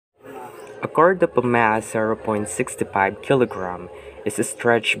A cord of a mass 0.65 kg is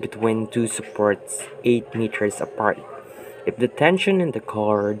stretched between two supports 8 meters apart. If the tension in the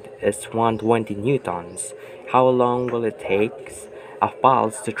cord is 120 newtons, how long will it take a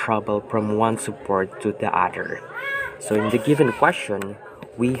pulse to travel from one support to the other? So in the given question,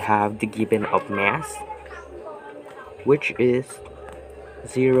 we have the given of mass, which is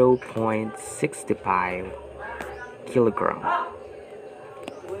 0.65 kilogram.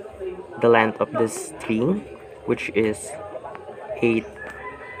 The length of the string, which is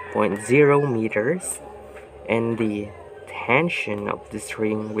 8.0 meters, and the tension of the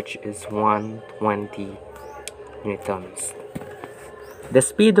string, which is 120 newtons. The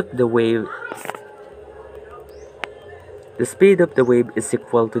speed of the wave is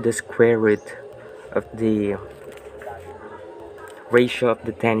equal to the square root of the ratio of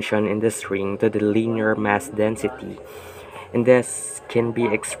the tension in the string to the linear mass density, and this can be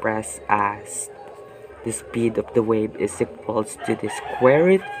expressed as the speed of the wave is equals to the square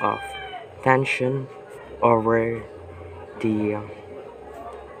root of tension over the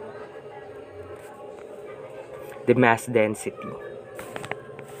mass density.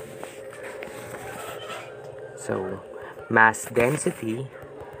 So mass density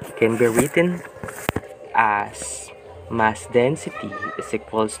can be written as mass density is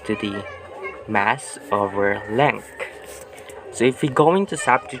equals to the mass over length. So if we're going to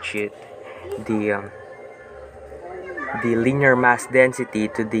substitute the linear mass density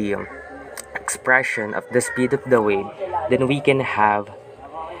to the expression of the speed of the wave, then we can have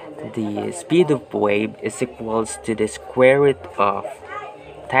the speed of wave is equals to the square root of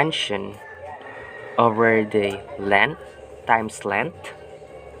tension over the length times length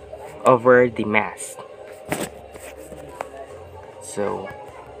over the mass. So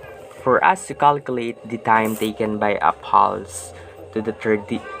for us to calculate the time taken by a pulse to the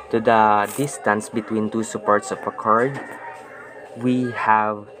distance between two supports of a cord, we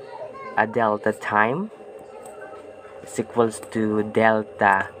have a delta time is equals to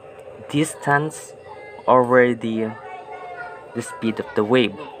delta distance over the speed of the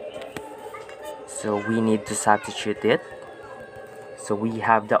wave. So we need to substitute it. So we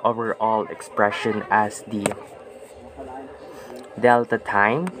have the overall expression as the delta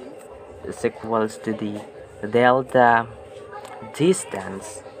time is equals to the delta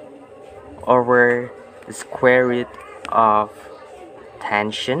distance over the square root of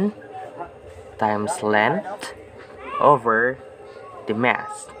tension times length over the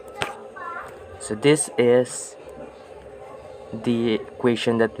mass. So this is the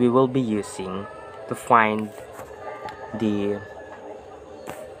equation that we will be using to find the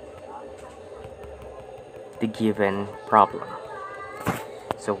given problem.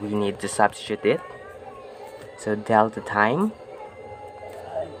 So we need to substitute it. So delta time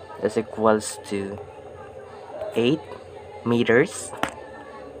is equals to 8 meters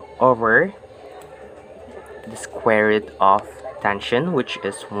over the square root of tension, which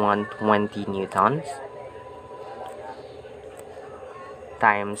is 120 newtons,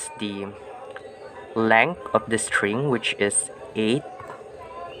 times the length of the string, which is 8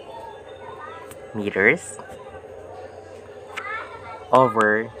 meters,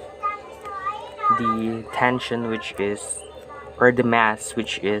 over the tension, which is, or the mass,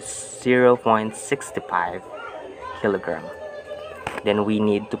 which is 0.65 kilogram. Then we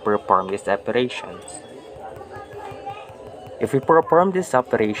need to perform these operations. If we perform these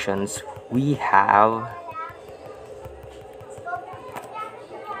operations, we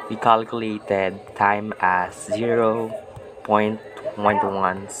calculated time as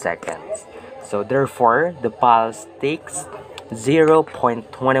 0.11 seconds. So therefore, the pulse takes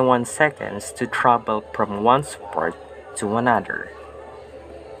 0.21 seconds to travel from one support to another.